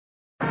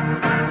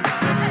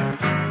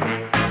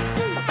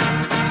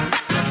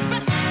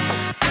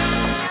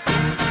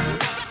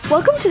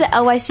Welcome to the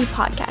LYC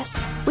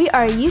podcast. We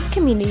are a youth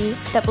community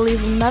that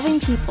believes in loving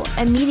people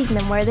and meeting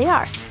them where they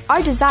are.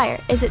 Our desire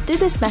is that through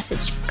this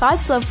message,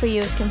 God's love for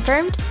you is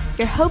confirmed,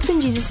 your hope in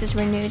Jesus is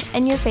renewed,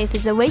 and your faith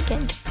is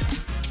awakened. Hey,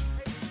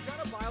 if you've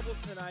got a Bible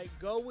tonight,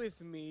 go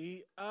with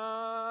me.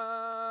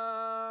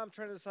 I'm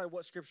trying to decide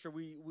what scripture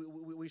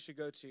we should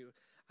go to.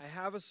 I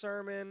have a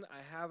sermon,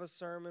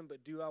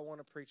 but do I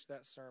want to preach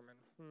that sermon?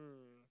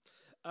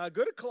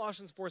 Go to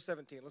Colossians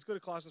 4:17. Let's go to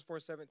Colossians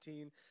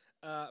 4:17.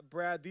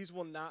 Brad, these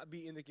will not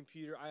be in the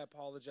computer. I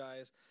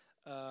apologize.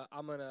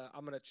 I'm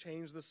gonna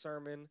change the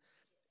sermon.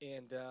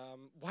 And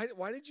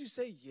why did you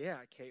say yeah,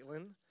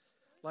 Caitlin?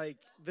 Like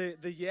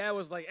the yeah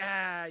was like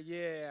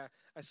yeah.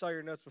 I saw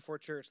your notes before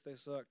church. They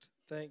sucked.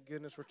 Thank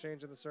goodness we're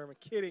changing the sermon.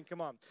 Kidding.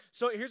 Come on.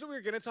 So here's what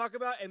we're gonna talk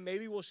about, and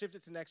maybe we'll shift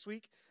it to next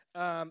week.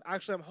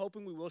 Actually, I'm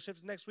hoping we will shift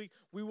it next week.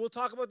 We will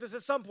talk about this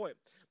at some point.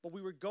 But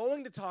we were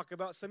going to talk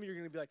about, some of you are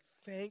going to be like,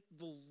 thank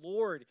the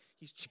Lord,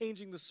 he's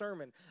changing the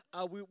sermon.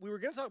 We were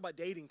going to talk about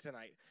dating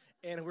tonight.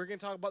 And we're going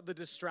to talk about the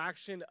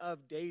distraction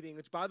of dating,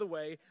 which, by the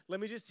way,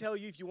 let me just tell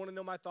you, if you want to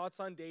know my thoughts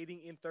on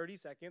dating in 30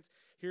 seconds,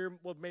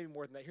 maybe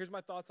more than that. Here's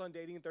my thoughts on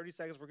dating in 30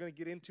 seconds. We're going to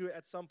get into it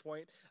at some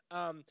point.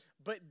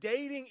 But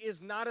dating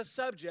is not a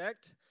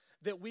subject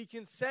that we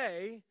can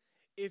say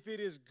if it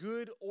is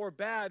good or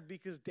bad,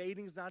 because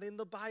dating's not in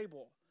the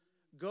Bible.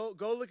 Go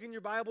look in your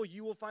Bible.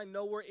 You will find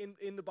nowhere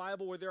in the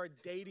Bible where there are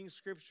dating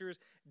scriptures.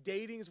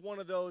 Dating is one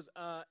of those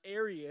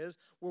areas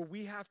where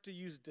we have to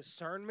use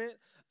discernment.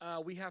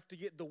 We have to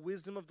get the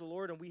wisdom of the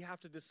Lord, and we have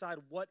to decide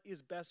what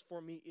is best for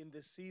me in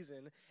this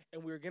season.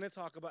 And we're going to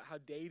talk about how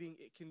dating,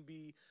 it can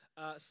be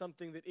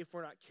something that, if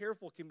we're not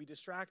careful, can be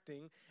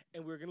distracting.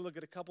 And we're going to look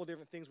at a couple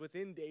different things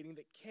within dating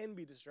that can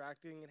be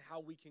distracting and how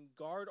we can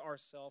guard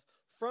ourselves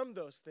from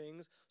those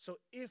things. So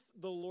if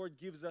the Lord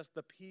gives us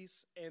the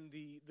peace and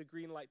the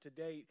green light to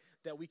date,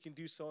 that we can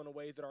do so in a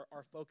way that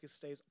our focus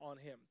stays on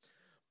him.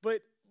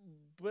 But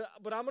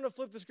I'm going to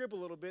flip the script a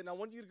little bit, and I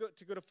want you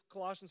to go to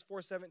Colossians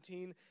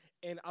 4:17,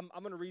 and I'm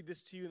going to read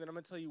this to you, and then I'm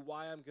going to tell you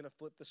why I'm going to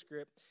flip the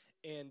script,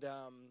 and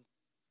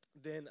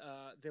then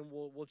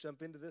we'll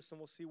jump into this, and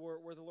we'll see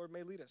where the Lord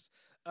may lead us.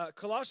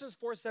 Colossians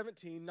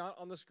 4:17, not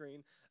on the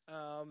screen.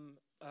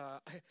 I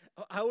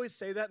always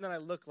say that, and then I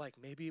look like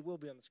maybe it will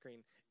be on the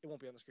screen. It won't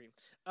be on the screen.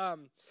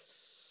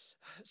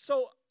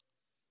 So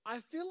I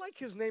feel like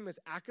his name is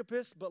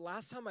Agabus, but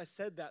last time I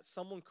said that,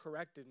 someone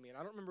corrected me, and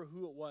I don't remember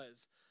who it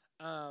was.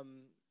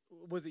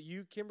 Was it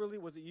you, Kimberly?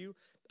 Was it you?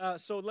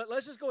 So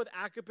let's just go with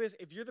Agabus.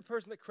 If you're the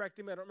person that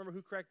corrected me, I don't remember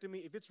who corrected me.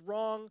 If it's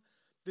wrong,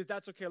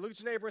 that's okay. Look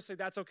at your neighbor and say,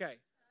 that's okay.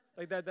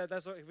 Like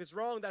that's if it's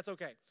wrong, that's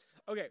okay.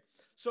 Okay,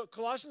 so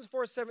Colossians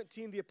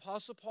 4:17, the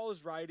Apostle Paul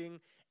is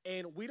writing,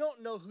 and we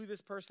don't know who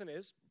this person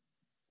is.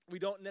 We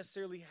don't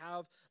necessarily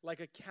have like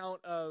a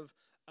count of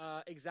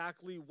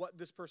exactly what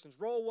this person's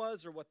role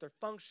was or what their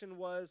function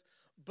was,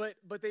 but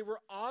they were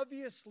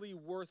obviously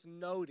worth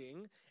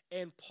noting.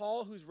 And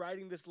Paul, who's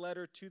writing this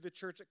letter to the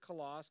church at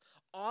Colossus,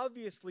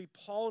 obviously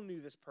Paul knew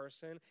this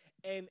person,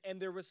 and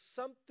there was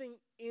something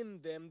in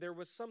them, there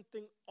was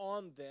something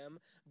on them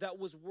that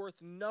was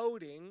worth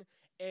noting,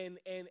 and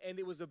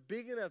it was a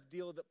big enough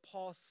deal that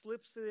Paul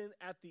slips it in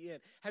at the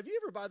end. Have you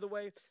ever, by the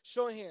way,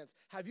 show of hands,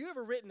 have you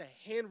ever written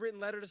a handwritten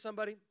letter to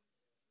somebody?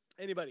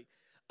 Anybody?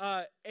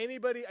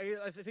 Anybody?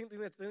 I think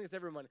it's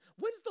everyone.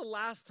 When's the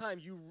last time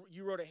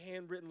you wrote a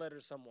handwritten letter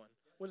to someone?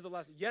 When's the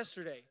last?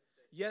 Yesterday.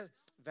 Yes,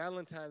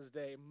 Valentine's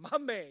Day. My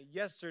man,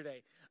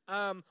 yesterday.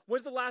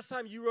 When's the last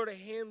time you wrote a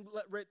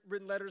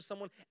handwritten letter to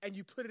someone and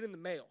you put it in the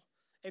mail?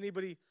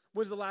 Anybody?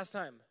 When's the last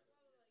time?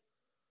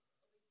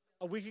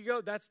 A week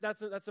ago?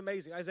 That's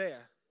amazing.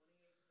 Isaiah.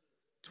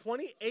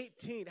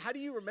 2018. How do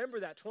you remember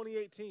that?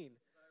 2018.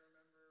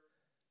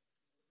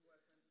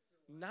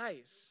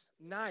 Nice.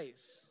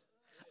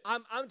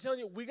 I'm telling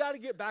you, we got to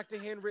get back to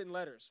handwritten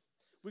letters.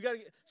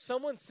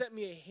 Someone sent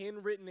me a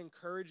handwritten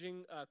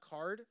encouraging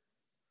card.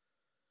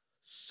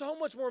 So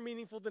much more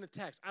meaningful than a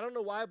text. I don't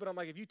know why, but I'm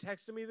like, if you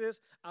texted me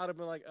this, I would have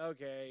been like,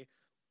 okay.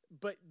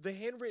 But the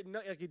handwritten,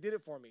 like, he did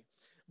it for me.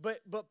 But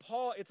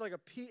Paul, it's like a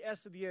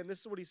P.S. at the end. This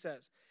is what he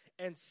says.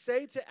 And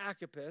say to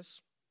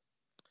Agabus,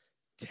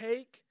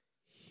 take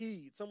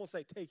heed. Someone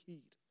say, take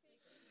heed.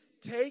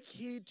 Take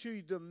heed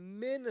to the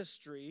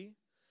ministry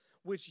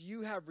which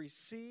you have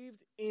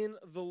received in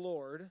the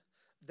Lord,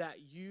 that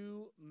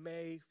you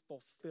may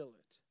fulfill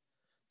it.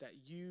 That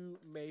you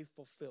may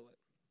fulfill it.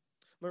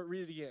 I'm going to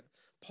read it again.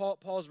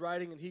 Paul's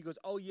writing, and he goes,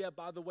 oh yeah,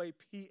 by the way,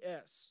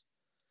 P.S.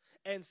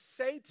 And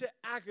say to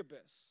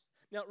Agabus.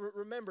 Now,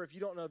 remember, if you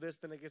don't know this,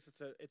 then I guess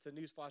it's a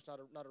news flash,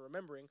 not a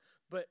remembering.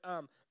 But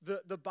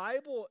the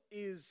Bible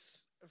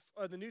is,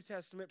 the New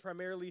Testament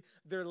primarily,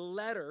 they're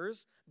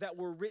letters that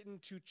were written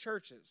to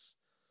churches.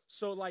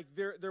 So like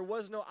there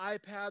was no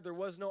iPad, there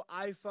was no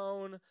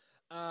iPhone,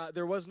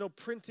 there was no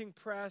printing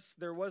press,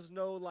 there was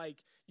no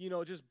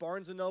just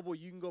Barnes & Noble.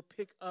 You can go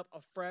pick up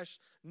a fresh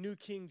New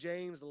King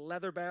James,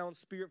 leather-bound,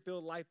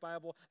 Spirit-filled Life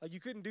Bible. Like,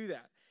 you couldn't do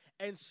that.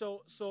 And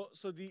so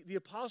the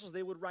apostles,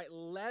 they would write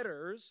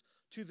letters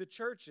to the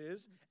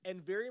churches, and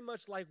very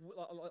much like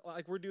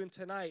we're doing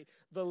tonight,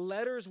 the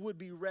letters would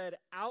be read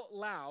out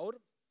loud,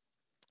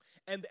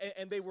 and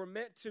they were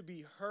meant to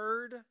be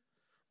heard,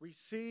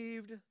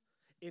 received,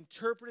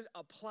 interpreted,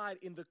 applied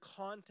in the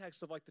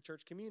context of like the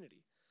church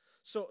community.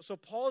 So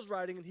Paul's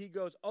writing, and he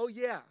goes, oh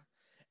yeah,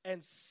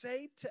 and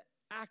say to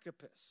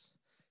Archippus,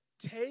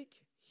 take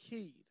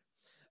heed.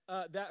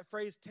 That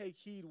phrase, take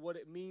heed, what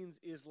it means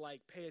is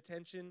like pay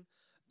attention,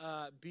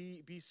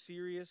 be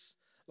serious.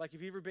 Like,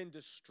 have you ever been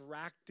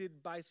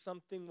distracted by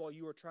something while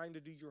you were trying to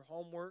do your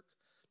homework?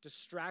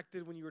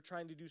 Distracted when you were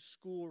trying to do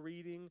school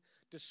reading?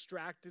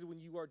 Distracted when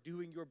you are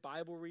doing your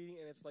Bible reading?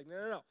 And it's like,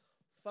 no.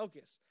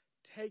 Focus.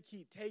 Take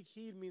heed. Take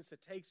heed means to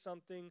take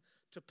something,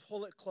 to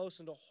pull it close,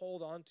 and to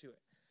hold on to it.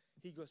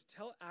 He goes,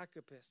 tell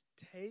Archippus,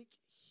 take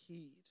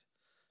heed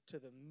to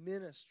the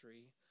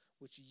ministry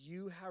which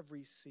you have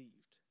received.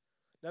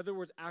 In other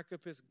words,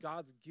 Archippus,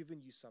 God's given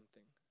you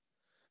something.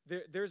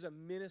 There's a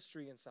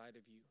ministry inside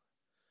of you.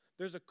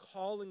 There's a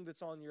calling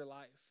that's on your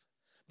life.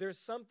 There's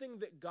something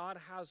that God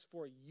has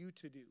for you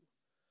to do.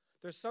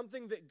 There's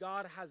something that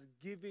God has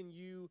given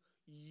you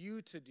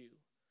to do.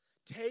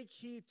 Take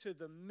heed to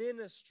the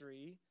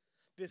ministry,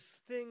 this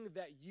thing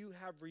that you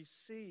have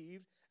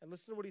received, and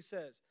listen to what he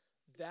says,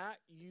 that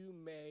you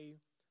may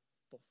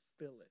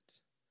fulfill it.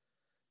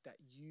 That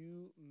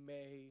you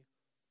may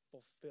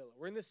fulfill it.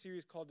 We're in this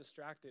series called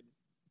Distracted.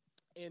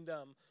 And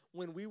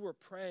when we were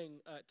praying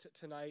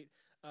tonight,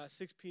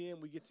 6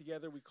 p.m., we get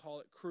together, we call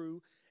it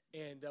Crew,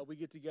 and we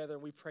get together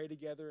and we pray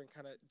together and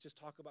kind of just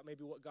talk about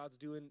maybe what God's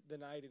doing the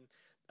night. And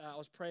I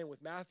was praying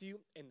with Matthew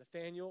and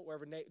Nathaniel,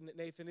 wherever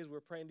Nathan is, we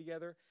were praying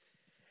together.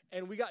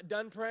 And we got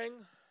done praying,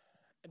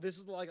 and this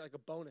is like a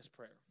bonus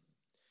prayer.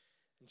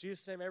 In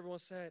Jesus' name, everyone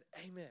said,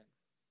 amen.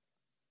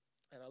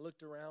 And I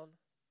looked around,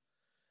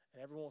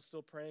 and everyone was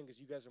still praying because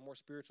you guys are more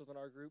spiritual than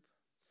our group.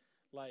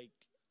 Like,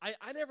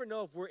 I never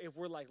know if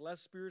we're like less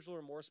spiritual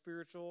or more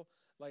spiritual.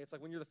 Like, it's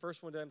like when you're the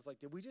first one done, it's like,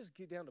 did we just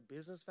get down to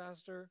business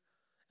faster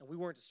and we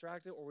weren't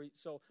distracted?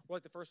 So we're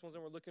like the first ones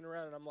and we're looking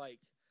around, and I'm like,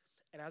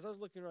 and as I was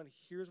looking around,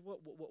 here's what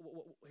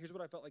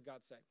I felt like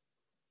God saying.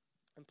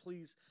 And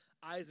please,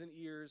 eyes and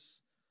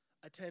ears,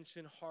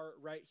 attention, heart,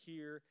 right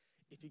here.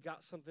 If you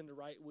got something to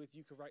write with,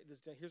 you can write this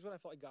down. Here's what I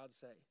felt like God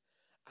say.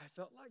 I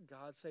felt like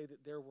God say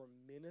that there were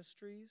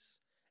ministries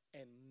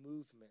and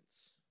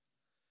movements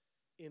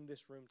in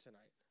this room tonight.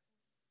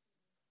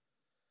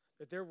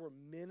 That there were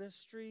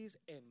ministries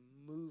and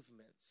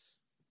movements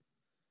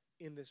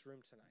in this room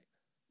tonight.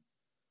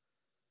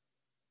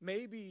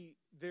 Maybe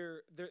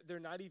they're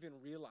not even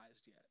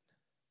realized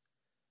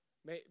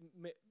yet.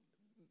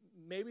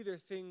 Maybe they're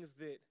things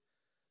that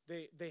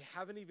they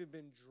haven't even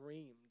been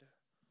dreamed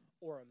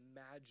or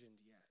imagined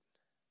yet.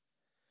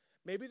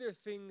 Maybe they're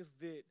things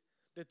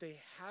that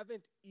they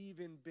haven't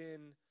even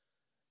been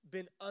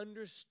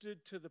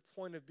understood to the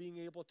point of being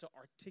able to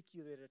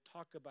articulate or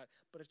talk about it,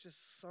 but it's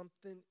just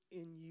something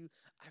in you.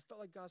 I felt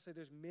like God said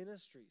there's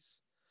ministries.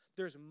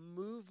 There's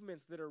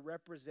movements that are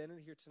represented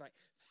here tonight.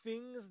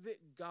 Things that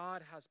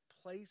God has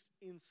placed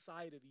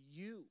inside of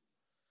you.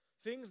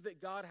 Things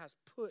that God has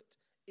put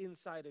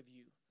inside of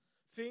you.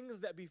 Things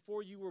that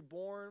before you were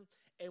born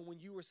and when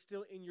you were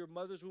still in your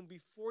mother's womb,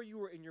 before you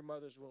were in your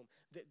mother's womb,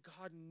 that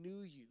God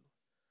knew you.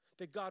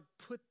 That God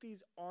put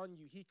these on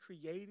you. He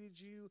created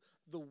you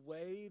the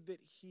way that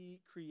he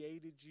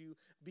created you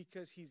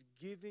because he's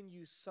given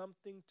you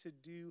something to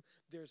do.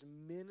 There's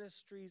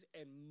ministries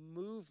and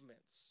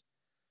movements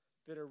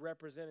that are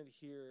represented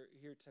here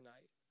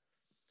tonight.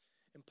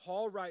 And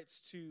Paul writes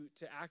to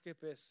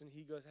Archippus, and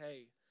he goes,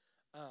 hey,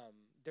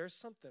 there's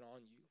something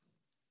on you.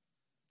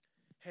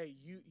 Hey,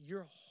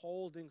 you're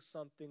holding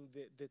something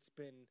that's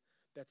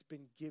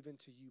been given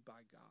to you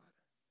by God.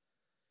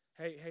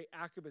 Hey,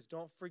 Archippus,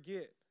 don't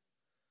forget.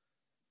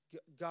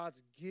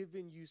 God's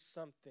given you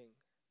something.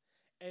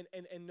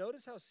 And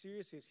notice how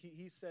serious he is.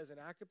 He says in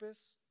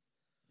Archippus,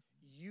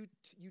 you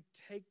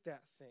take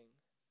that thing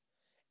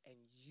and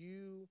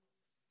you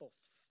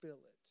fulfill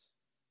it.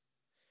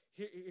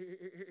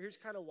 Here's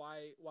kind of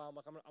why I'm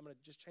like, I'm going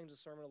to just change the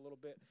sermon a little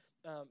bit.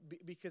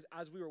 Because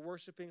as we were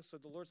worshiping, so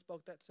the Lord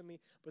spoke that to me,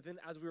 but then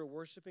as we were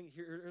worshiping,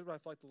 here's what I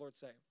feel like the Lord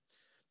saying.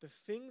 The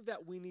thing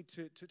that we need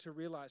to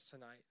realize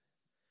tonight,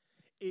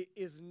 it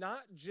is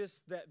not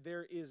just that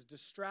there is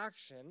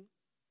distraction,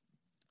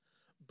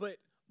 but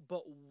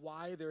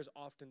why there's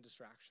often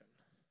distraction.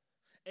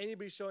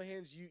 Anybody show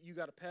hands, you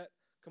got a pet?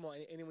 Come on,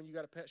 anyone you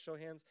got a pet, show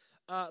hands.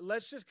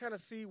 Let's just kind of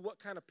see what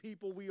kind of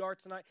people we are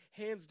tonight.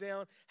 Hands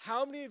down.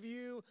 How many of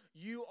you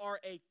are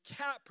a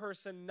cat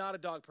person, not a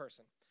dog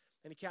person?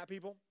 Any cat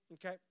people?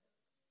 Okay.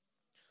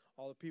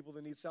 All the people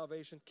that need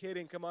salvation.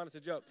 Kidding, come on, it's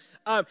a joke.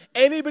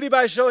 Anybody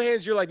by show of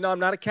hands, you're like, no, I'm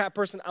not a cat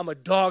person, I'm a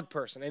dog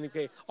person.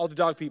 Okay, all the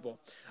dog people.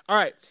 All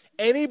right,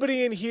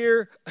 anybody in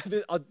here,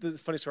 this is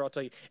a funny story, I'll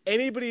tell you.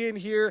 Anybody in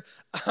here,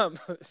 I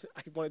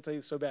want to tell you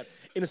this so bad,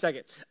 in a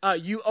second.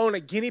 You own a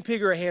guinea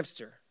pig or a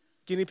hamster?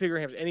 Guinea pig or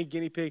hamster? Any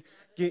guinea pig?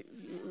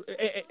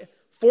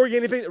 4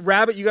 guinea pigs.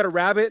 Rabbit, you got a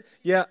rabbit?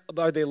 Yeah.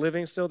 Are they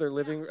living still? They're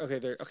living. Okay,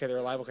 they're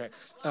alive. Okay.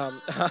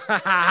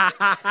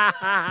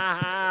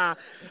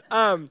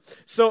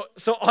 So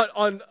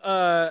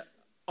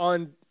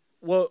on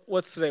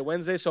what's today?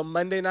 Wednesday. So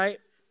Monday night.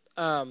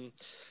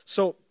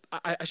 So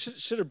I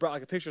should have brought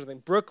like a picture or something.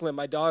 Brooklyn,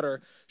 my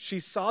daughter,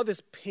 she saw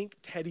this pink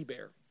teddy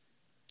bear.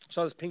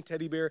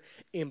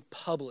 In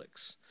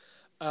Publix,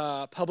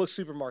 Publix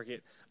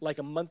supermarket, like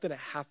a month and a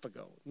half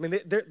ago. I mean,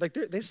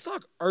 they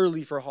stock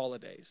early for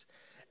holidays,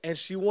 and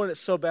she wanted it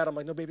so bad. I'm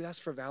like, no, baby, that's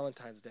for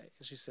Valentine's Day.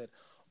 And she said,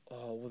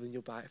 oh, well, then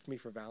you'll buy it for me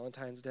for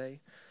Valentine's Day.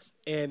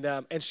 And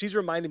she's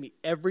reminded me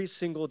every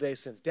single day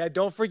since, Dad,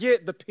 don't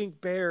forget the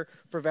pink bear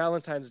for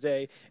Valentine's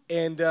Day.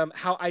 And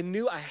how I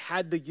knew I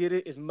had to get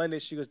it is Monday.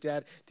 She goes,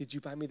 Dad, did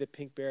you buy me the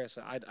pink bear? I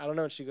said, I don't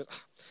know. And she goes,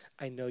 oh,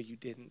 I know you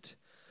didn't.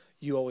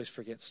 You always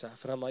forget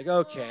stuff. And I'm like,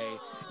 okay,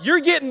 you're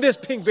getting this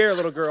pink bear,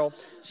 little girl.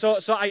 So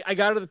I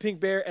got her the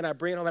pink bear, and I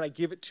bring it home, and I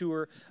give it to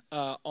her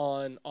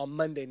on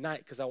Monday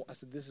night, because I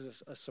said, this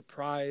is a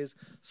surprise,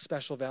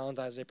 special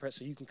Valentine's Day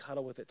present, so you can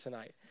cuddle with it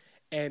tonight.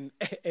 And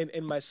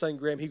my son,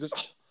 Graham, he goes,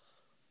 oh,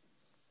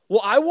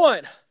 well, I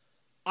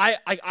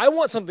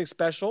want something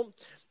special.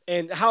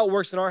 And how it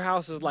works in our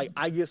house is like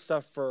I get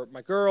stuff for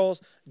my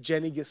girls,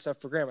 Jenny gets stuff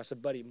for Graham. I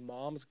said, buddy,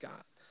 Mom's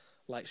got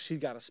she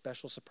got a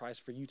special surprise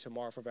for you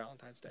tomorrow for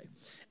Valentine's Day.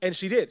 And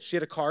she did. She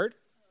had a card.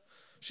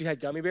 She had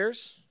gummy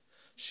bears.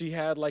 She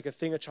had like a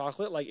thing of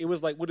chocolate. Like it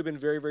was like would have been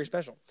very, very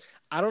special.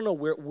 I don't know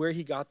where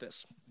he got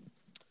this.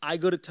 I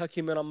go to tuck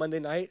him in on Monday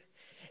night.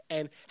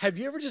 And have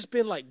you ever just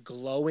been like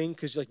glowing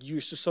because like you're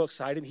just so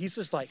excited? And he's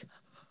just like,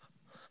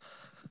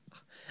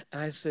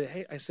 and I said,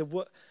 hey,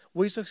 what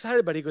are you so excited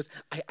about? He goes,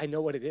 I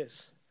know what it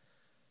is.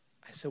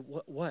 I said,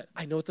 what?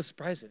 I know what the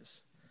surprise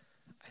is.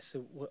 I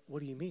said, what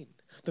do you mean?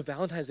 The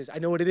Valentine's Day. I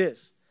know what it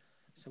is.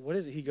 I said, what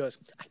is it? He goes,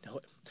 I know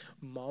it.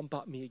 Mom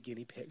bought me a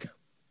guinea pig.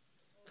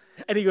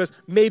 And he goes,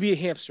 maybe a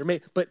hamster,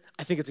 but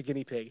I think it's a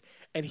guinea pig.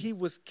 And he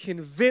was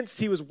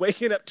convinced he was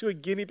waking up to a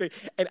guinea pig.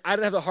 And I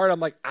didn't have the heart. I'm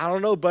like, I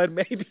don't know, bud,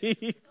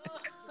 maybe.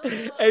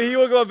 And he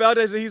woke up on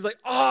Valentine's Day. He's like,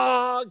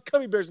 oh,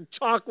 gummy bears and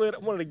chocolate. I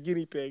wanted a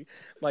guinea pig.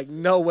 I'm like,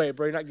 no way,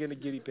 bro. You're not getting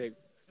a guinea pig.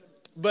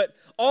 But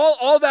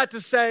all that to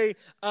say,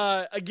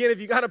 again, if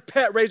you got a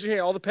pet, raise your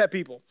hand, all the pet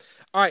people.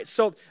 All right,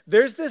 so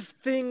there's this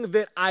thing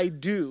that I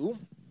do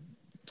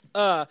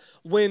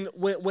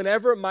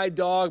whenever my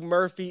dog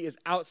Murphy is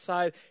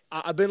outside.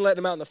 I've been letting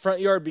him out in the front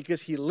yard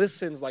because he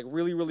listens like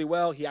really, really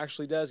well. He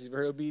actually does. He's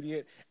very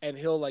obedient, and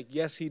he'll like,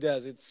 yes, he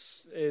does.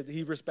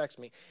 He respects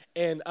me,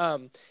 and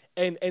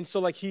so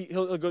like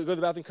he'll go to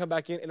the bathroom, come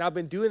back in, and I've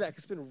been doing that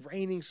because it's been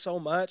raining so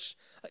much.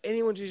 Like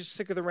anyone just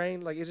sick of the rain?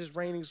 Like it's just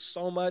raining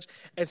so much,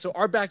 and so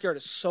our backyard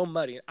is so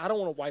muddy, and I don't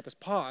want to wipe his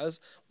paws,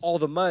 all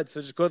the mud.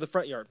 So just go to the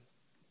front yard.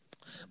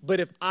 But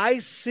if I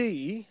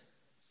see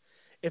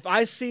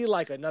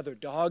like another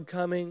dog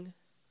coming,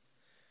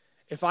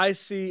 if I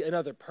see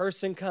another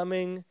person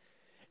coming,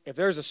 if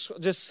there's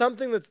just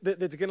something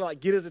that's gonna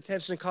like get his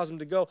attention and cause him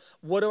to go,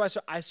 what do I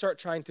start? I start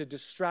trying to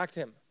distract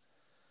him.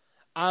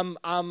 I'm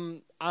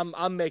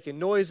making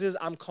noises.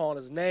 I'm calling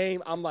his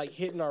name. I'm like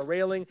hitting our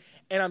railing,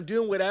 and I'm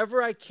doing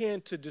whatever I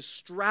can to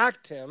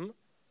distract him,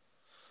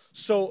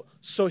 so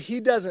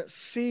he doesn't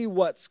see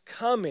what's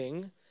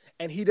coming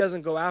and he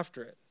doesn't go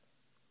after it.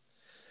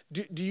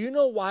 Do you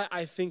know why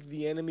I think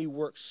the enemy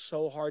works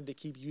so hard to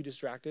keep you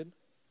distracted?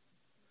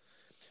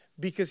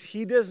 Because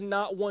he does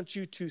not want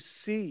you to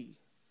see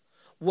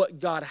what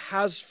God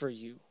has for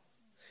you,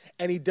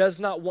 and he does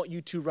not want you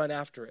to run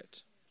after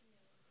it.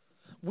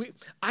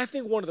 I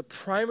think one of the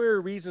primary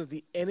reasons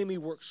the enemy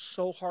works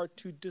so hard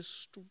to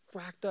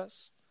distract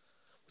us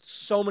with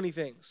so many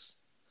things.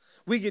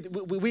 We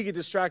get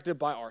distracted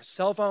by our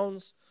cell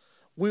phones.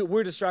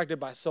 We're distracted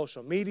by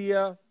social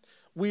media.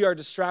 We are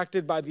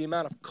distracted by the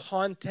amount of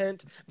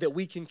content that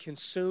we can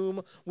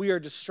consume. We are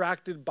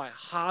distracted by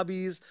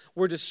hobbies.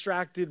 We're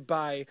distracted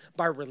by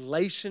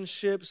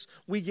relationships.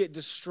 We get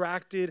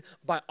distracted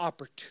by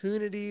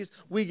opportunities.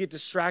 We get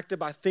distracted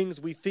by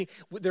things we think.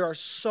 There are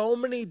so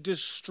many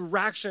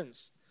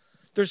distractions.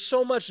 There's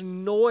so much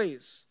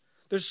noise.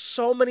 There's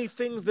so many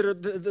things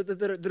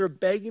that are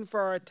begging for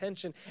our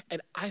attention.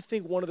 And I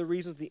think one of the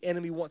reasons the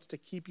enemy wants to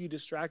keep you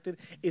distracted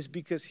is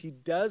because he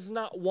does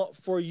not want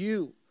for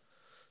you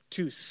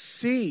to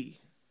see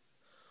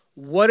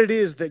what it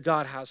is that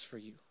God has for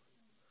you.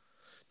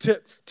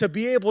 To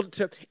be able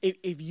to,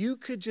 if you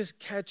could just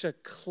catch a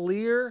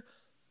clear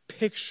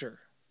picture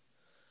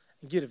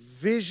and get a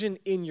vision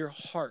in your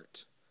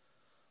heart,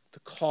 the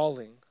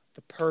calling,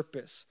 the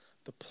purpose,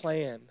 the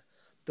plan,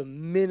 the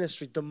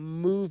ministry, the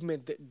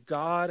movement that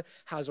God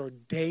has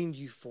ordained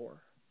you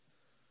for,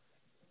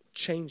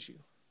 change you.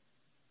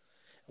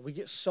 And we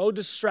get so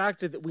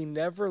distracted that we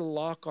never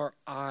lock our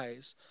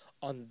eyes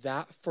on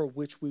that for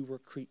which we were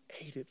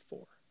created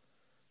for.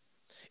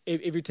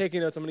 If you're taking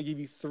notes, I'm going to give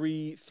you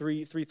three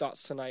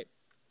thoughts tonight,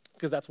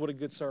 because that's what a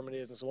good sermon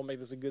is, and so we'll make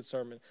this a good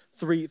sermon.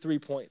 Three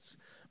points.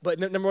 But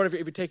number one, if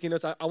you're taking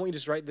notes, I want you to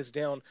just write this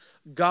down.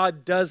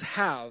 God does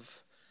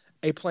have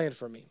a plan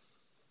for me.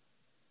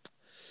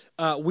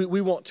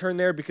 We won't turn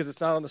there because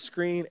it's not on the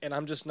screen, and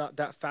I'm just not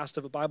that fast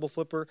of a Bible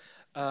flipper.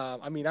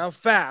 I mean, I'm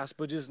fast,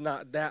 but just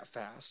not that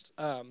fast.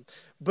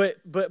 But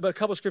a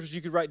couple of scriptures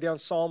you could write down.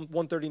 Psalm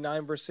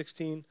 139, verse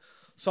 16.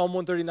 Psalm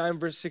 139,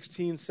 verse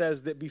 16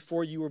 says that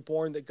before you were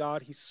born, that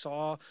God, he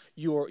saw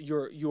your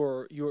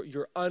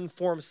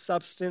unformed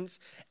substance,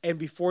 and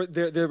before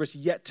there was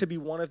yet to be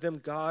one of them,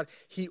 God,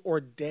 he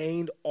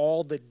ordained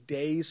all the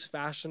days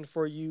fashioned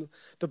for you.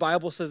 The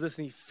Bible says this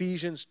in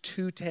Ephesians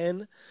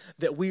 2:10,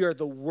 that we are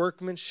the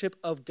workmanship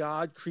of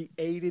God,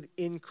 created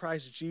in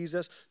Christ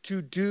Jesus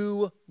to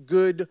do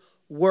good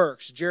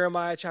works.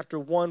 Jeremiah chapter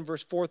 1,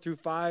 verse 4 through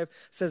 5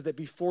 says that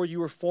before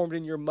you were formed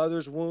in your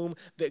mother's womb,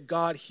 that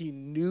God, he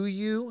knew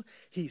you,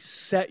 he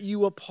set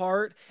you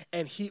apart,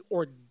 and he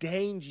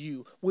ordained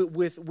you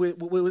with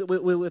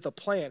a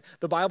plan.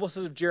 The Bible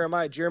says of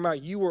Jeremiah,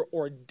 you were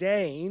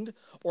ordained,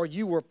 or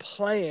you were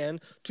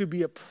planned to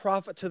be a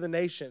prophet to the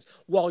nations.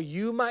 While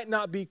you might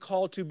not be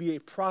called to be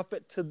a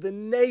prophet to the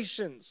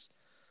nations,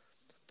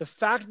 the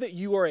fact that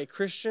you are a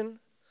Christian,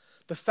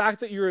 the fact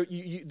that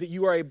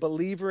you are a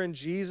believer in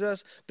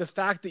Jesus, the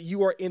fact that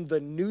you are in the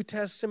New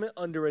Testament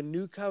under a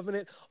new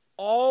covenant,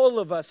 all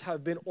of us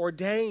have been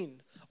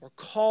ordained or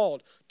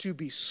called to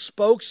be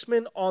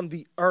spokesmen on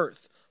the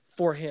earth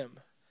for him.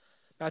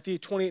 Matthew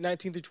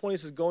 28:19 through 20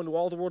 says, go into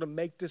all the world and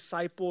make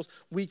disciples.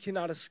 We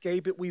cannot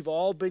escape it. We've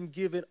all been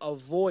given a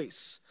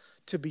voice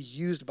to be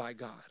used by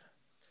God.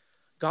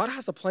 God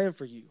has a plan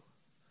for you.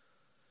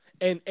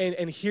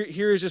 And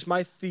here is just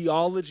my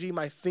theology,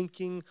 my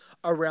thinking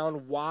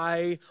around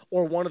why,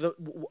 or one of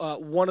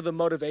the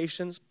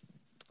motivations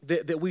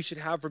that we should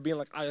have for being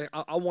like,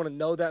 I want to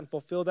know that and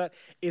fulfill that,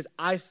 is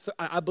I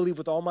believe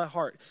with all my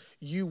heart,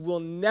 you will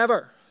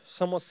never,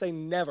 someone say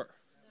never,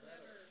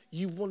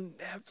 you will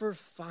never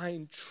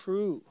find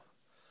true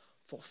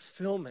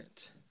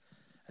fulfillment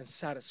and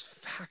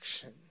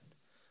satisfaction,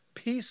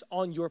 peace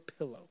on your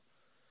pillow,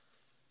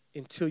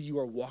 until you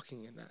are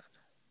walking in that.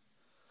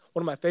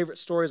 One of my favorite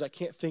stories, I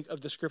can't think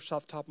of the scripture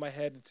off the top of my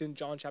head, it's in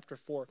John chapter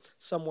 4,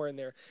 somewhere in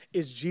there,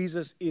 is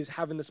Jesus is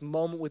having this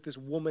moment with this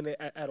woman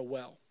at a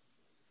well.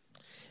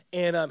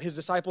 And his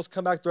disciples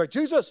come back, they're like,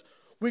 Jesus,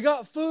 we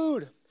got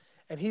food.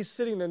 And he's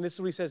sitting there, and this is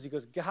what he says. He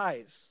goes,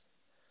 guys,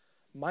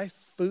 my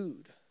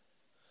food,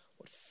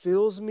 what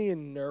fills me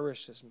and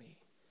nourishes me,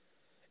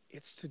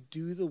 it's to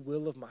do the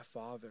will of my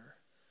Father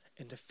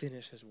and to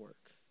finish his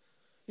work.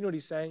 You know what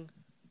he's saying?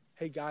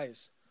 Hey,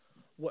 guys,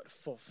 what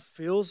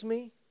fulfills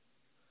me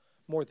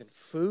more than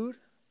food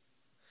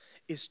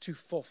is to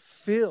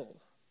fulfill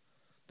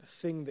the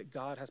thing that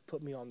God has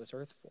put me on this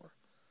earth for.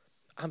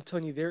 I'm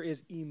telling you, there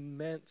is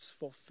immense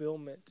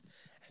fulfillment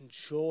and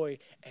joy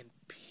and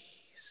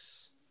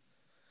peace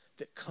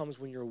that comes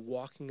when you're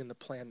walking in the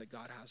plan that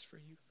God has for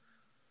you.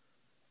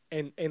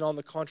 And on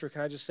the contrary,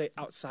 can I just say,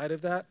 outside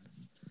of that,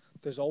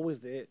 there's always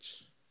the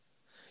itch.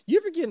 You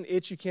ever get an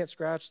itch you can't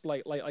scratch,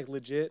 like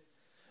legit?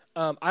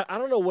 I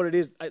don't know what it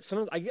is.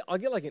 Sometimes I'll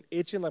get like an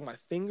itch in like my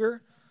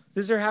finger.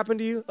 Does this ever happen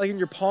to you? Like in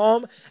your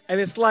palm? And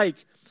it's like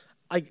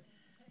I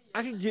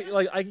could get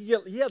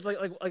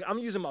I'm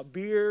using my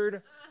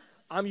beard.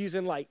 I'm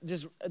using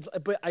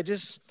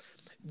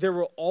there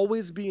will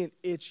always be an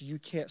itch you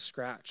can't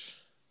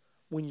scratch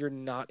when you're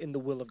not in the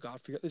will of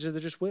God for you. They're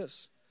just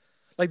whiz.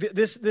 Like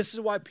this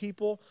is why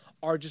people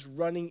are just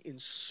running in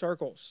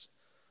circles.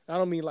 I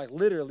don't mean like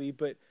literally,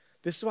 but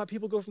this is why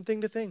people go from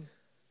thing to thing.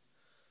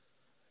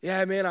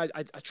 Yeah, man,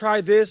 I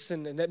tried this,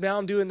 and now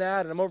I'm doing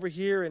that, and I'm over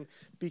here, and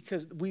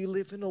because we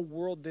live in a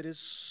world that is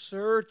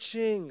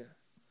searching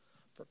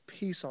for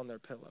peace on their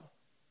pillow.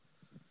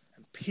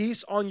 And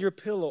peace on your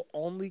pillow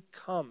only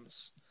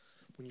comes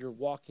when you're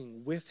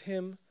walking with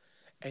him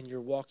and you're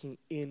walking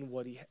in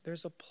what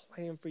there's a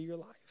plan for your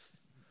life.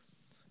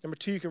 Number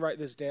 2, you can write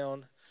this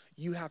down.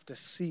 You have to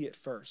see it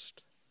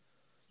first.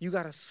 You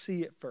got to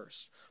see it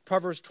first.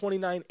 Proverbs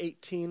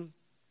 29:18.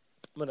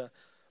 I'm going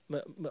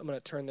to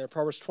turn there.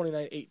 Proverbs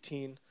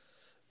 29:18.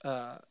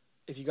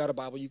 If you got a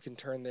Bible, you can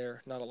turn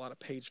there. Not a lot of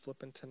page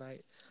flipping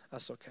tonight.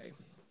 That's okay.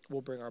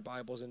 We'll bring our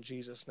Bibles in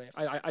Jesus' name.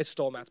 I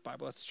stole Matt's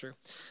Bible. That's true.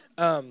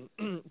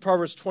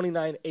 Proverbs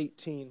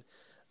 29:18.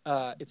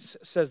 It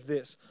says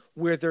this: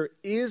 where there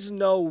is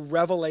no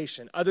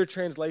revelation. Other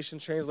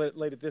translations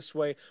translate it this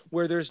way: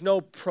 where there's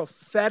no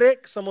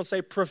prophetic. Someone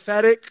say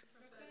prophetic.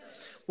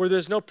 Where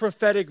there's no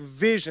prophetic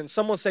vision.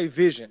 Someone say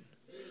vision.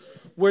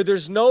 Where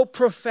there's no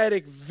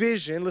prophetic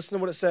vision, listen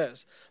to what it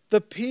says. The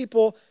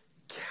people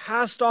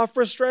cast off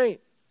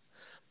restraint,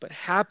 but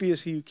happy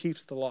is he who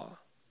keeps the law.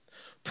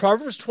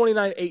 Proverbs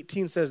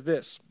 29:18 says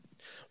this: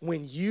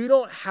 when you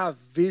don't have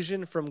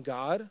vision from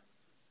God,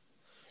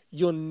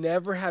 you'll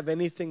never have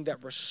anything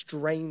that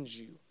restrains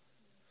you.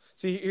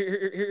 See,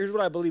 here's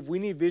what I believe. We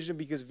need vision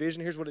because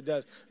vision, here's what it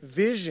does.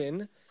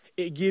 Vision,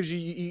 it gives you,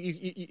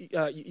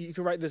 you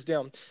can write this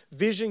down.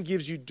 Vision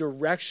gives you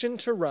direction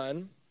to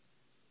run,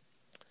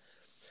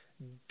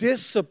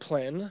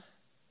 discipline,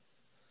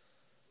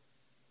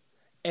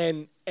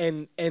 and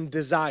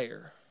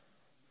desire.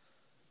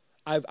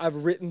 I've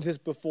written this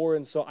before,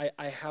 and so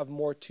I have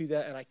more to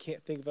that, and I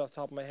can't think of it off the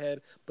top of my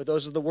head, but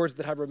those are the words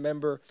that I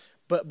remember.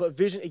 But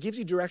vision, it gives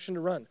you direction to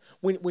run.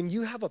 When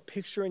you have a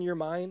picture in your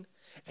mind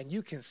and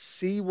you can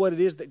see what it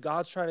is that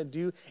God's trying to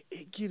do,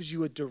 it gives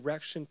you a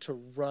direction to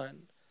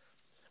run.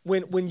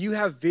 When you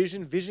have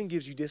vision, vision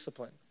gives you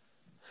discipline.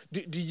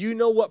 Do you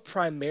know what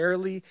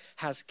primarily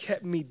has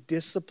kept me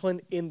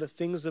disciplined in the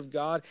things of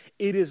God?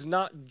 It is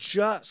not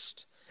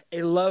just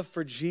a love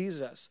for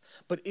Jesus,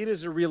 but it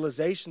is a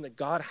realization that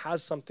God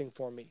has something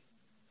for me.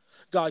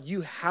 God,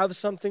 you have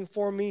something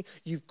for me.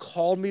 You've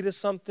called me to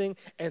something.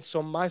 And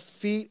so my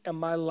feet and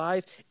my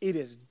life, it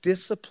is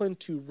disciplined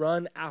to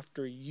run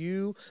after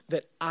you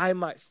that I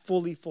might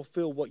fully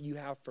fulfill what you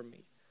have for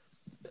me.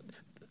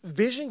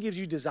 Vision gives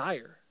you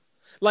desire.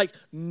 Like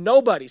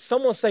nobody,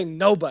 someone say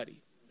nobody.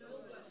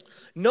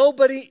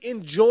 Nobody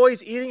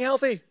enjoys eating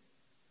healthy.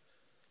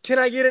 Can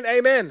I get an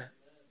amen?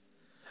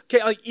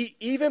 Okay, like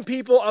even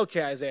people,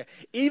 okay, Isaiah,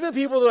 even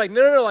people that are like,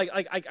 no,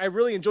 like I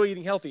really enjoy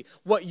eating healthy.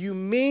 What you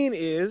mean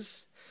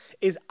is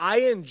I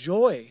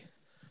enjoy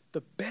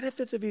the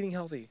benefits of eating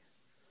healthy.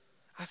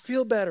 I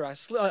feel better.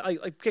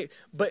 Okay,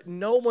 but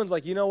no one's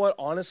like, you know what,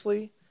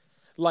 honestly,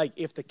 like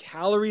if the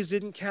calories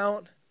didn't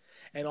count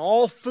and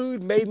all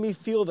food made me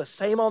feel the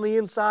same on the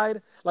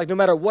inside, like no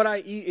matter what I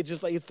eat, it's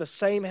just like it's the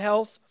same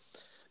health.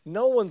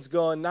 No one's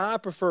going, nah, I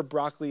prefer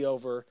broccoli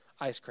over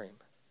ice cream.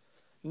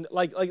 And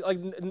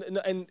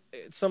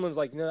someone's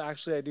like, no,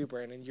 actually I do,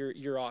 Brandon.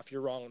 You're off.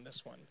 You're wrong on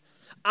this one.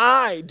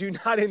 I do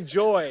not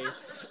enjoy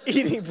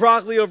eating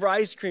broccoli over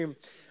ice cream.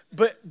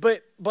 But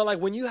like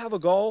when you have a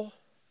goal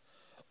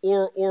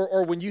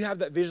or when you have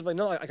that vision, like,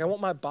 no, like I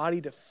want my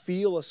body to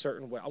feel a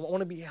certain way. I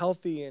want to be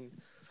healthy, and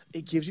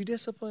it gives you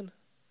discipline.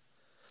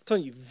 I'm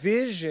telling you,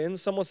 vision,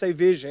 someone say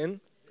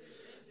vision.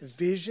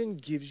 Vision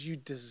gives you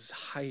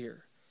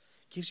desire.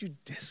 Gives you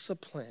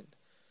discipline.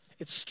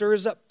 It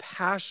stirs up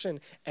passion,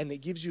 and it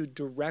gives you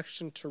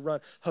direction to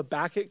run.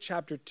 Habakkuk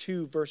chapter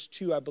 2, verse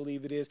 2, I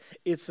believe it is.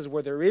 It says,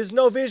 where there is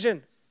no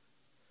vision,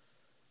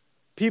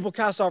 people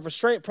cast off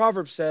restraint,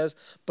 Proverbs says.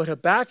 But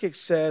Habakkuk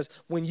says,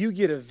 when you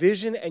get a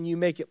vision and you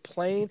make it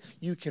plain,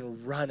 you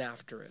can run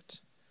after it.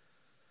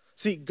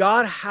 See,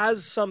 God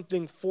has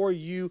something for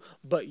you,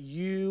 but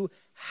you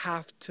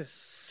have to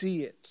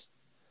see it.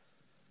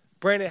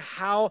 Brandon,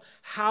 how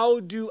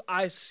do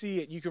I see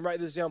it? You can write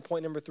this down,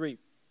 point number 3.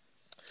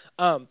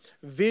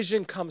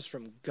 Vision comes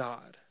from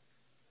God.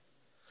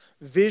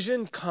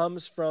 Vision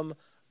comes from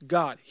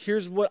God.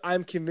 Here's what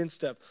I'm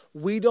convinced of.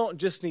 We don't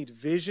just need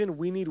vision,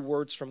 we need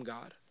words from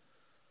God.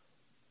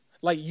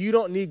 Like you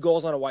don't need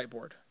goals on a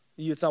whiteboard.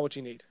 It's not what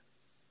you need.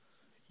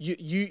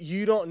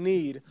 You don't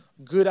need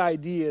good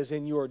ideas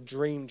in your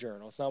dream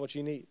journal. It's not what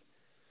you need.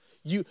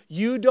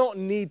 You don't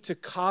need to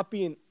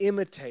copy and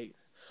imitate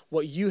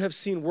what you have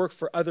seen work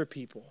for other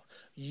people.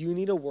 You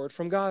need a word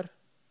from God.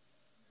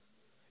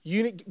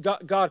 You need,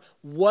 God,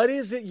 what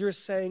is it you're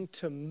saying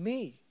to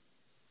me?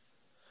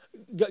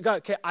 God,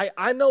 okay,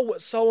 I know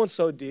what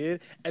so-and-so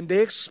did, and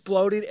they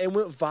exploded and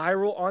went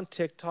viral on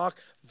TikTok.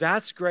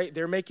 That's great.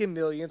 They're making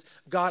millions.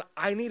 God,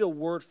 I need a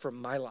word for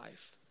my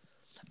life.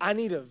 I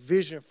need a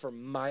vision for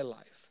my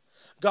life.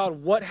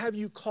 God, what have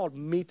you called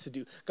me to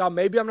do? God,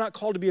 maybe I'm not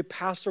called to be a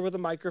pastor with a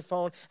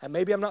microphone, and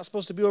maybe I'm not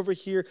supposed to be over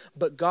here,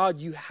 but God,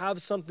 you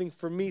have something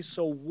for me,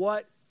 so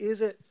what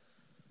is it?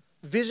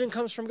 Vision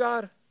comes from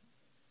God.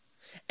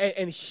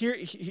 And here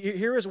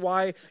is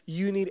why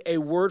you need a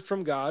word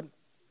from God.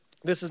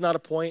 This is not a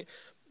point.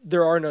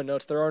 There are no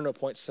notes. There are no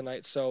points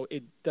tonight, so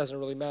it doesn't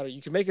really matter. You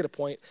can make it a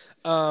point.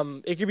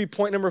 It could be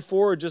point number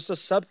 4 or just a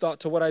sub-thought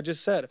to what I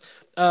just said.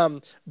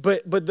 But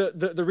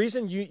the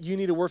reason you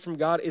need a word from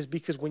God is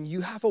because when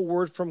you have a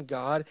word from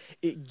God,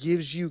 it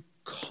gives you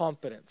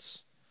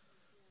confidence.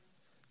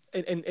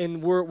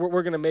 And we're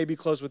going to maybe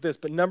close with this,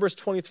 but Numbers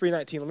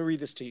 23:19. Let me read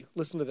this to you.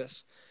 Listen to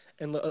this.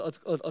 And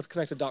let's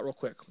connect a dot real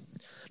quick.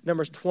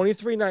 Numbers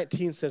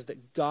 23:19 says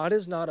that God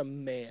is not a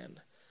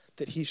man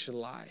that he should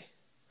lie,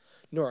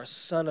 nor a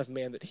son of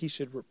man that he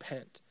should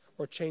repent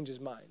or change his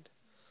mind.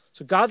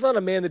 So God's not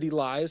a man that he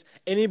lies.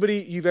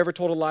 Anybody you've ever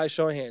told a lie,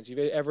 show of hands.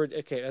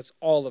 Okay, that's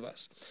all of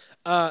us.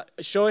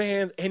 Show of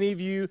hands, any of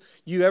you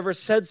ever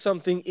said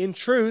something in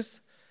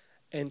truth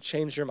and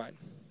changed your mind?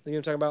 You know what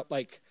I'm talking about?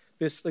 Like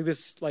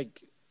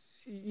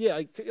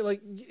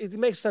it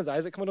makes sense,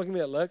 Isaac. Come on, don't give me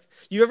that look.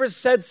 You ever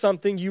said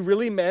something you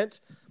really meant,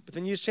 but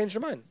then you just changed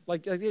your mind?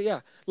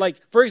 Yeah. Like,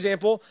 for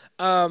example,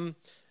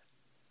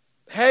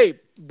 hey,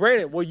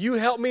 Brandon, will you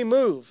help me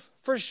move?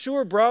 For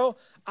sure, bro.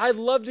 I'd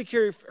love to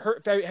carry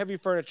heavy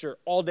furniture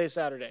all day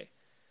Saturday.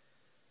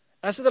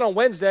 And I said that on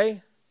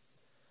Wednesday,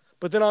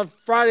 but then on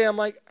Friday, I'm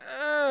like,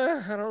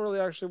 I don't really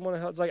actually want to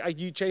help. It's like,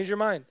 you change your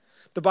mind.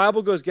 The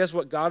Bible goes, guess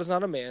what? God is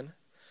not a man.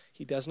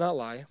 He does not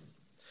lie.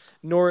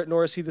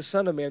 Nor is he the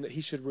son of man that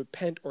he should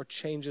repent or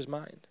change his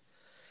mind.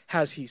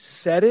 Has he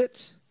said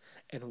it,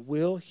 and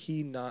will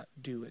he not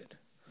do it?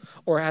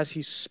 Or has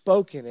he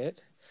spoken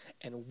it,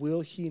 and will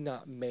he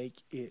not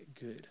make it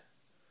good?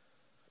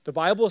 The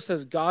Bible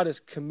says God is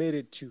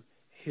committed to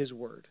his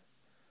word.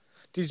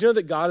 Did you know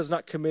that God is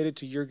not committed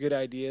to your good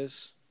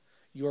ideas,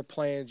 your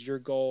plans, your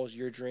goals,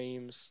 your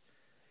dreams?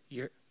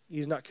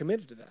 He's not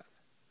committed to that.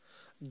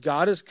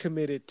 God is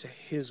committed to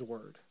his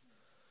word.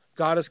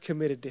 God is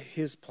committed to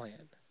his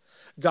plan.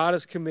 God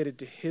is committed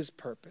to his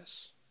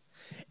purpose.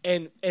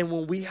 And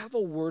when we have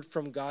a word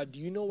from God, do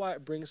you know why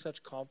it brings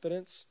such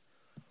confidence?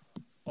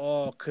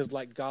 Oh, because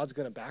like God's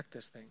going to back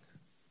this thing.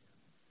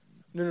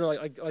 No,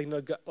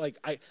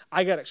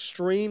 I got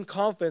extreme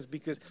confidence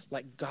because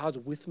like God's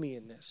with me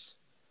in this.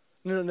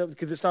 No,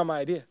 because it's not my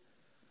idea.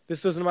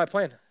 This isn't my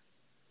plan.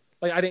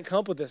 Like I didn't come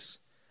up with this.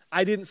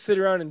 I didn't sit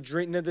around and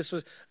drink. No,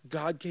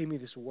 God gave me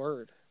this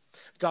word.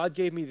 God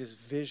gave me this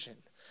vision.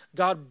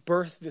 God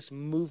birthed this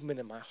movement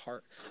in my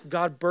heart.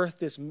 God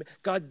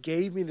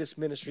gave me this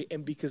ministry.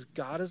 And because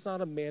God is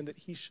not a man that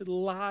he should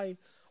lie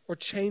or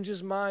change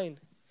his mind,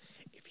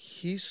 if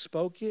he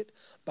spoke it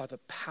by the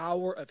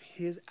power of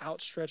his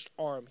outstretched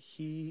arm,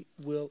 he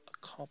will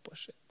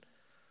accomplish it.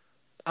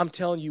 I'm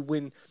telling you,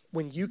 when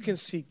you can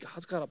see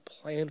God's got a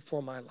plan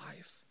for my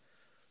life,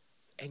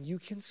 and you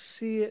can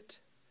see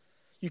it,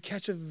 you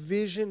catch a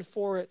vision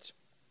for it,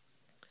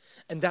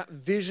 and that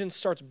vision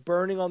starts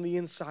burning on the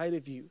inside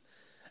of you,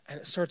 and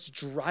it starts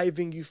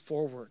driving you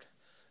forward,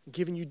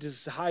 giving you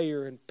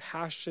desire and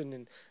passion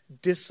and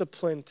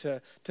discipline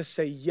to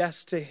say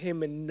yes to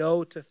him and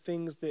no to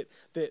things that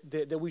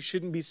we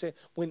shouldn't be saying.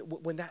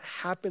 When that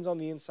happens on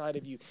the inside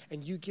of you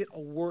and you get a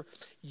word,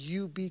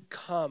 you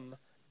become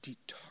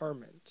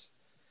determined.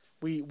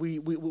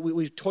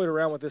 We've toyed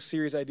around with this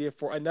series idea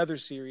for another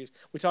series.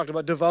 We talked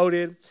about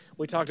devoted,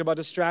 we talked about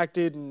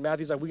distracted, and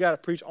Matthew's like, we got to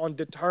preach on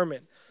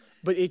determined.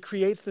 But it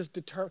creates this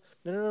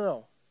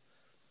no.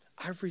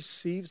 I've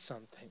received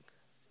something.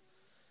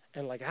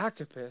 And like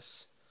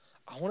Agabus,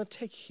 I want to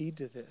take heed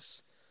to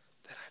this,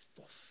 that I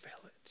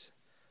fulfill it,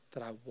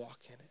 that I walk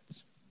in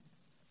it.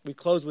 We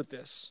close with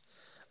this.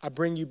 I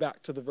bring you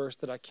back to the verse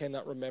that I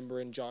cannot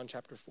remember in John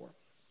chapter 4.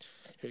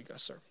 Here you go,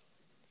 sir.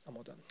 I'm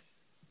all done.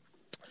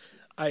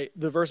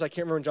 The verse I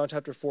can't remember in John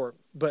chapter 4,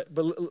 but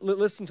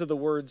listen to the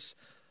words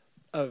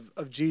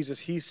of Jesus.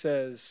 He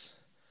says,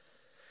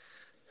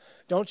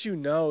 don't you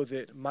know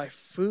that my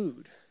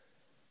food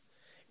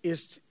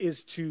is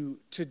to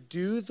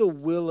do the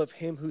will of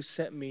him who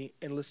sent me?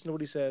 And listen to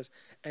what he says.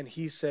 And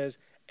he says,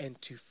 and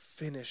to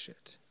finish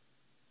it.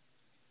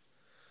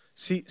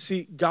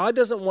 See, God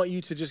doesn't want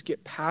you to just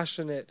get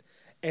passionate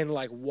and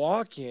like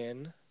walk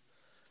in.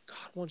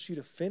 God wants you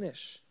to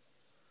finish.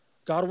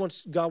 God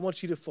wants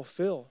you to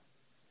fulfill.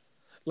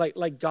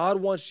 Like God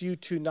wants you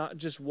to not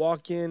just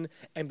walk in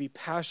and be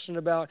passionate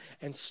about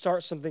and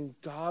start something.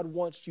 God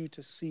wants you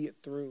to see it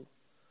through.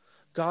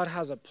 God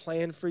has a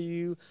plan for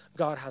you.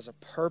 God has a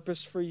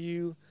purpose for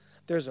you.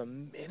 There's a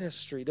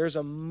ministry. There's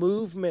a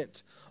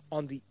movement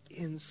on the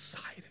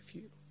inside of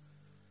you.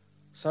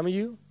 Some of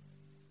you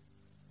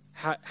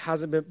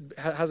hasn't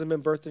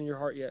been birthed in your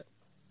heart yet.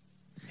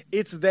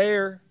 It's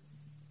there.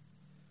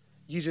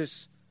 You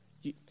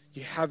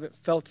haven't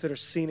felt it or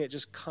seen it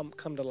just come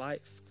to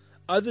life.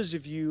 Others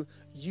of you,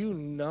 you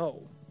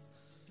know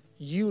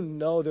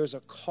there's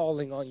a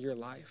calling on your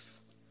life.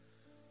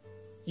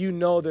 You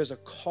know there's a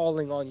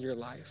calling on your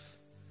life.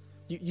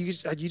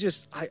 I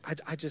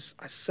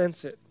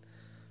sense it.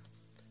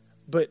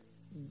 But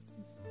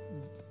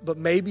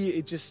maybe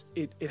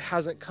it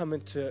hasn't come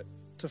into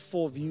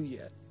full view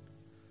yet.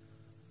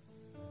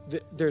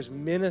 There's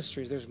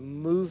ministries, there's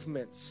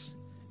movements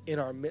in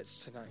our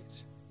midst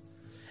tonight.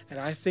 And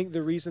I think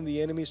the reason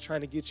the enemy is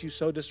trying to get you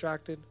so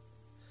distracted,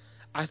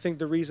 I think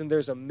the reason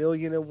there's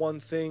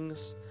 1,000,001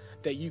 things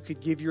that you could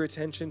give your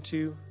attention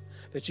to,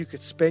 that you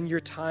could spend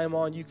your time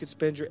on, you could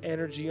spend your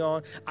energy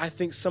on. I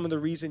think some of the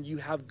reason you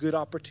have good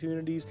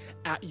opportunities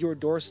at your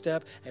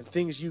doorstep and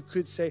things you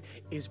could say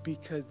is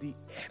because the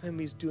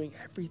enemy's doing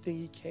everything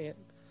he can.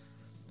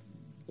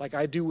 Like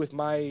I do with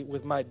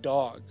my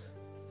dog.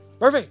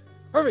 Murphy,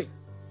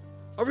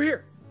 over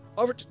here,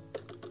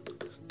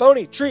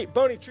 Boney treat,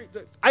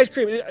 ice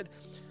cream,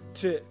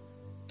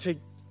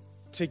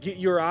 to get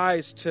your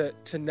eyes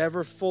to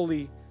never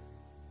fully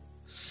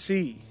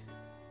see.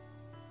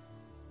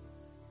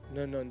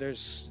 No,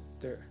 there's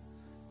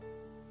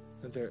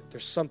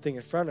something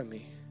in front of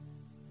me.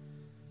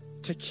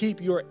 To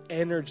keep your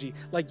energy.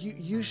 Like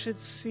you should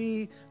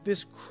see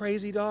this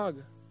crazy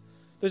dog.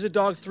 There's a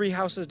dog 3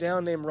 houses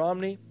down named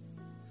Romney.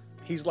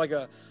 He's like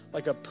a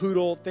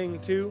poodle thing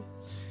too.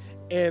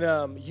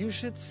 And you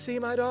should see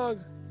my dog.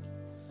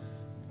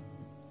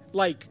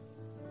 Like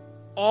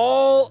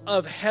all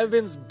of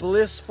heaven's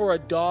bliss for a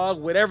dog,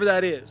 whatever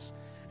that is.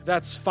 If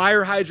that's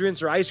fire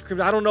hydrants or ice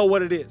cream, I don't know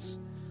what it is.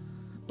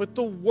 But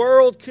the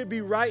world could be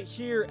right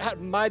here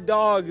at my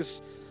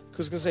dog's, I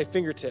was going to say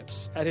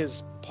fingertips, at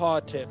his paw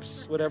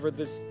tips, whatever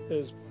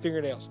his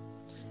fingernails,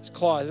 his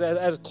claws,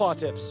 at his claw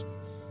tips.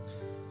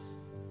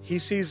 He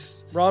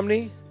sees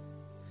Romney,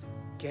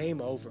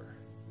 game over.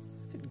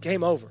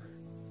 Game over.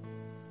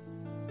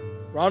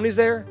 Romney's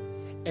there,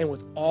 and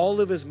with all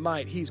of his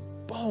might, he's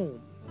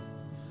boom.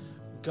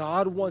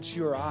 God wants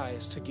your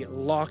eyes to get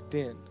locked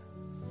in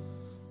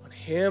on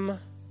him and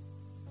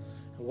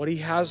what he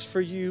has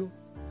for you.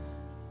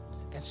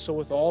 And so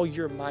with all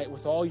your might,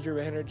 with all your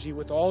energy,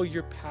 with all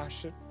your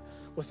passion,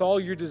 with all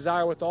your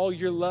desire, with all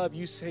your love,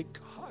 you say,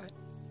 God,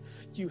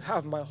 you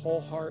have my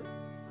whole heart.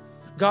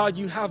 God,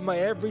 you have my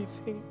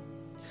everything.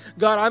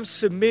 God, I'm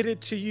submitted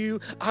to you.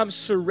 I'm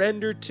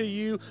surrendered to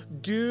you.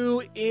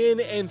 Do in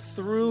and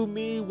through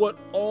me what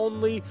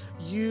only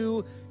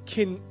you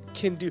can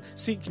do.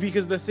 See,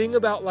 because the thing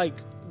about like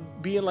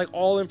being like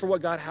all in for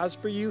what God has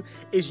for you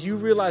is you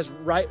realize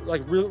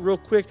real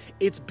quick,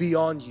 it's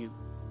beyond you.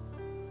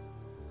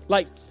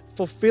 Like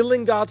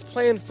fulfilling God's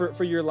plan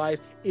for your life,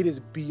 it is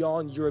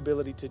beyond your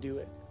ability to do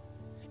it.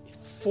 It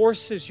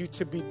forces you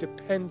to be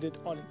dependent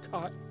on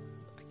God.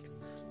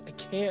 I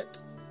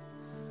can't.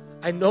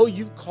 I know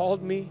you've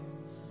called me.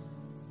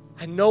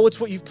 I know it's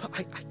what you've put.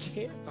 I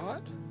can't,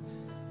 God.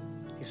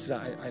 He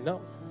says, I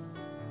know.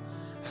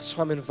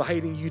 So I'm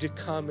inviting you to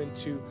come and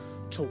to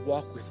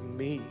walk with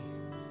me.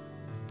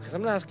 Because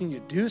I'm not asking you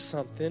to do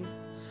something.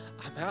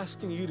 I'm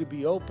asking you to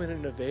be open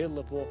and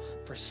available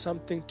for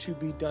something to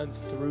be done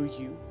through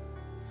you.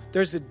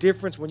 There's a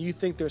difference when you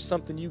think there's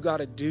something you got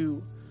to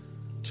do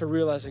to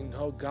realizing,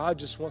 no, God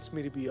just wants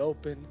me to be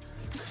open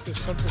because there's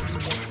something He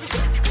wants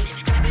to do.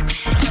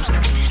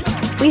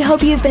 We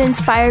hope you've been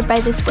inspired by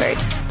this word.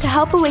 To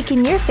help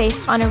awaken your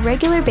faith on a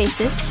regular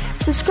basis,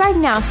 subscribe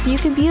now so you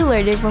can be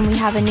alerted when we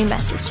have a new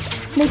message.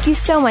 Thank you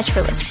so much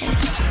for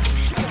listening.